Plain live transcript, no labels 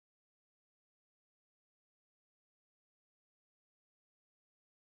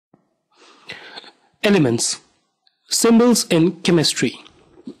Elements, symbols in chemistry.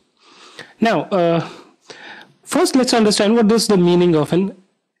 Now, first let's understand what is the meaning of an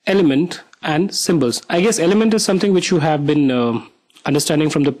element and symbols. I guess element is something which you have been understanding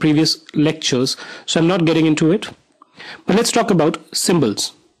from the previous lectures, so I'm not getting into it. But let's talk about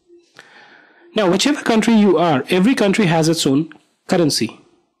symbols. Now, whichever country you are, every country has its own currency,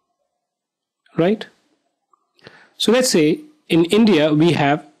 right? So let's say in India we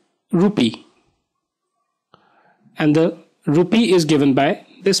have rupee, and the rupee is given by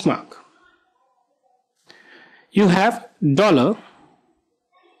this mark. You have dollar,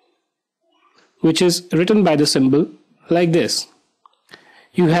 which is written by the symbol like this.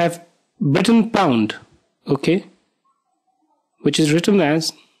 You have Britain pound, okay, which is written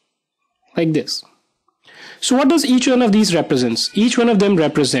as like this. So what does each one of these represents? Each one of them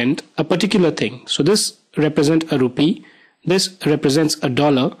represent a particular thing. So this represents a rupee, this represents a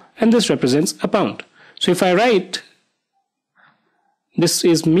dollar, and this represents a pound. So if I write, this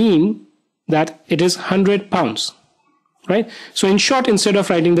is mean that it is 100 pounds, right? So in short, instead of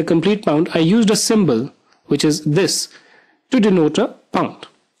writing the complete pound, I used a symbol, which is this, to denote a pound.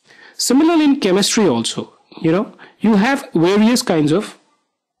 Similarly in chemistry also, you have various kinds of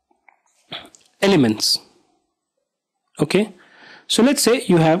elements, okay? So let's say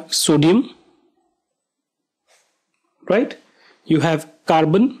you have sodium, right? You have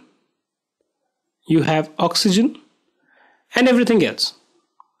carbon, you have oxygen, and everything else.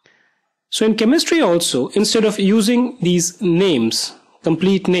 So in chemistry also, instead of using these names,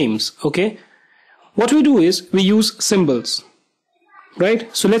 complete names, okay, what we do is we use symbols,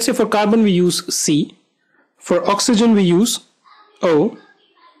 right? So let's say for carbon we use C, for oxygen we use O,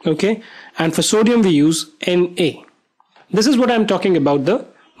 okay, and for sodium we use Na. This is what I'm talking about, the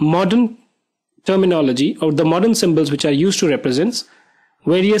modern terminology or the modern symbols which are used to represent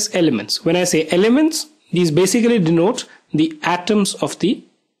various elements. When I say elements, these basically denote the atoms of the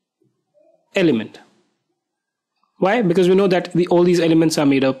element. Why? Because we know that all these elements are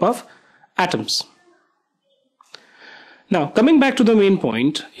made up of atoms. Now, coming back to the main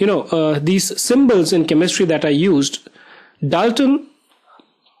point, these symbols in chemistry that are used, Dalton,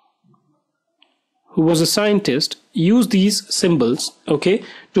 who was a scientist, used these symbols, okay,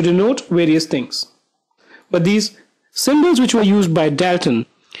 to denote various things. But these symbols which were used by Dalton,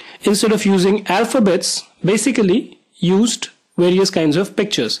 instead of using alphabets, basically used various kinds of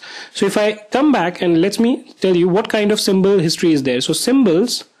pictures. So if I come back and let me tell you what kind of symbol history is there. So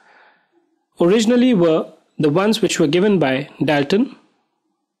symbols originally were the ones which were given by Dalton,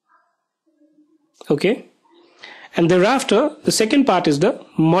 okay, and thereafter the second part is the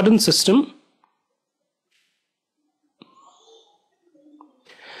modern system.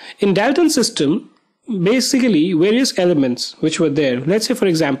 In Dalton's system, basically various elements which were there, let's say for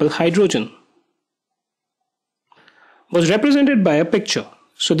example hydrogen, was represented by a picture.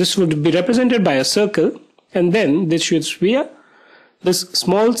 So this would be represented by a circle, and then this should be this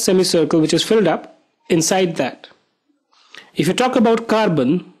small semicircle which is filled up inside that. If you talk about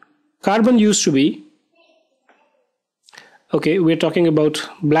carbon, carbon used to be, okay, we're talking about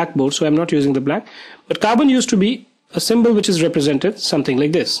blackboard, so I'm not using the black, but carbon used to be a symbol which is represented something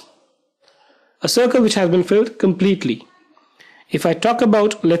like this, a circle which has been filled completely. If I talk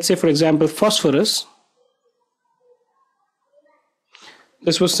about, let's say for example, phosphorus,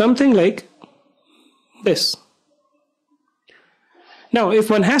 this was something like this. Now, if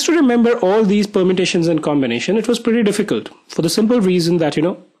one has to remember all these permutations and combination, it was pretty difficult for the simple reason that,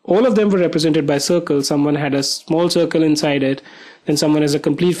 all of them were represented by circles. Someone had a small circle inside it, then someone has a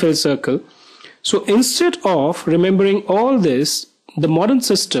complete filled circle. So instead of remembering all this, the modern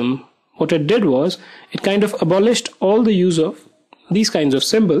system, what it did was, it kind of abolished all the use of these kinds of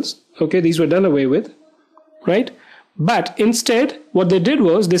symbols. Okay, these were done away with, right? But instead, what they did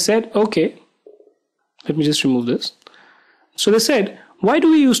was, they said, okay, let me just remove this. So they said, why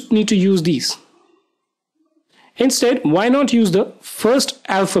do we need to use these? Instead, why not use the first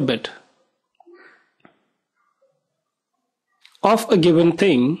alphabet of a given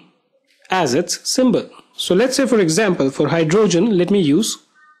thing as its symbol? So let's say for example, for hydrogen, let me use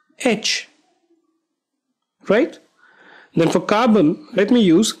H, right? Then for carbon, let me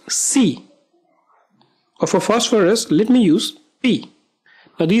use C. Or for phosphorus, let me use P.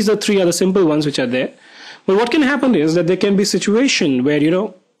 Now these are three other simple ones which are there. But what can happen is that there can be a situation where,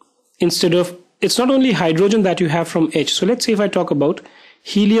 instead of, it's not only hydrogen that you have from H. So let's say if I talk about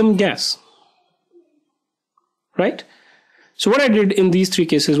helium gas, right? So what I did in these three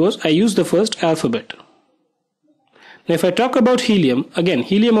cases was I used the first alphabet. Now if I talk about helium, again,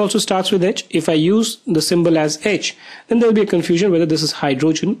 helium also starts with H. If I use the symbol as H, then there will be a confusion whether this is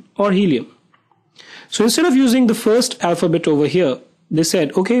hydrogen or helium. So instead of using the first alphabet over here, they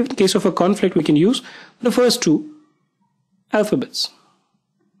said, okay, in case of a conflict, we can use the first two alphabets,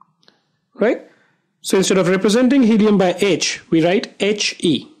 right? So instead of representing helium by H, we write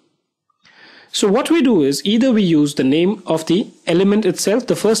He. So what we do is either we use the name of the element itself,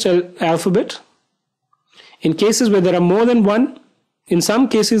 the first alphabet. In cases where there are more than one, in some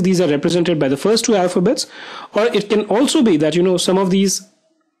cases these are represented by the first two alphabets, or it can also be that, some of these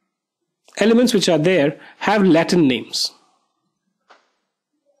elements which are there have Latin names.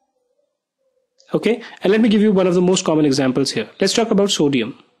 Okay, and let me give you one of the most common examples here. Let's talk about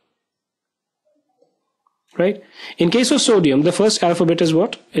sodium. Right? In case of sodium, the first alphabet is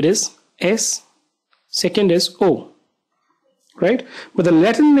what? It is S, second is O. Right? But the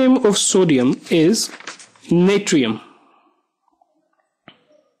Latin name of sodium is natrium.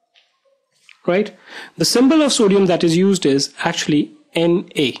 Right? The symbol of sodium that is used is actually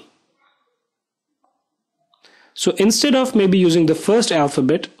Na. So instead of maybe using the first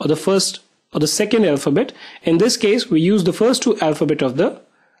alphabet or the second alphabet, in this case we use the first two alphabet of the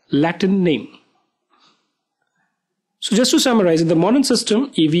Latin name. So just to summarize, in the modern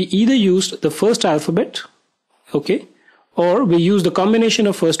system, we either used the first alphabet, okay, or we use the combination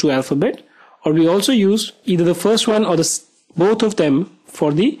of first two alphabet, or we also use either the first one or both of them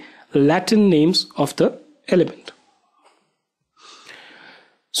for the Latin names of the element.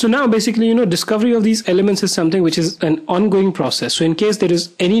 So now basically, discovery of these elements is something which is an ongoing process. So in case there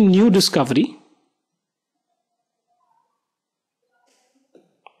is any new discovery,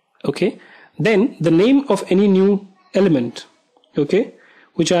 okay, then the name of any new element, okay,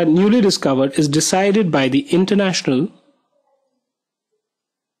 which are newly discovered is decided by the International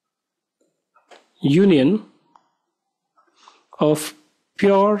Union of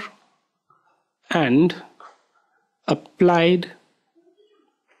Pure and Applied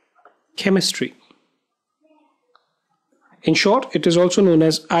Chemistry. In short, it is also known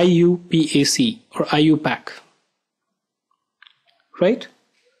as IUPAC or IUPAC. Right?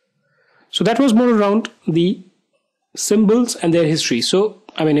 So that was more around the symbols and their history. So,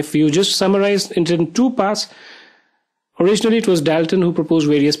 if you just summarize it in two parts, originally it was Dalton who proposed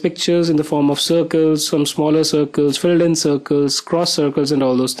various pictures in the form of circles, some smaller circles, filled in circles, cross circles, and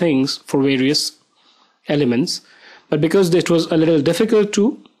all those things for various elements. But because it was a little difficult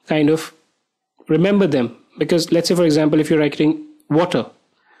to kind of remember them, because let's say for example if you're writing water,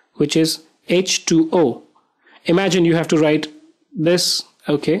 which is H2O, imagine you have to write this,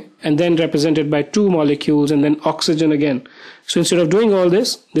 okay, and then represented by two molecules and then oxygen again. So instead of doing all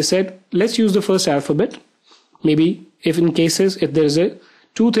this, they said let's use the first alphabet. Maybe if there is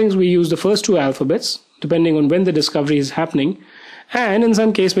two things, we use the first two alphabets depending on when the discovery is happening, and in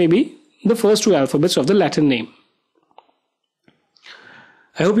some case maybe the first two alphabets of the Latin name.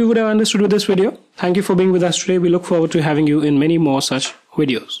 I hope you would have understood with this video. Thank you for being with us today. We look forward to having you in many more such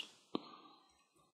videos.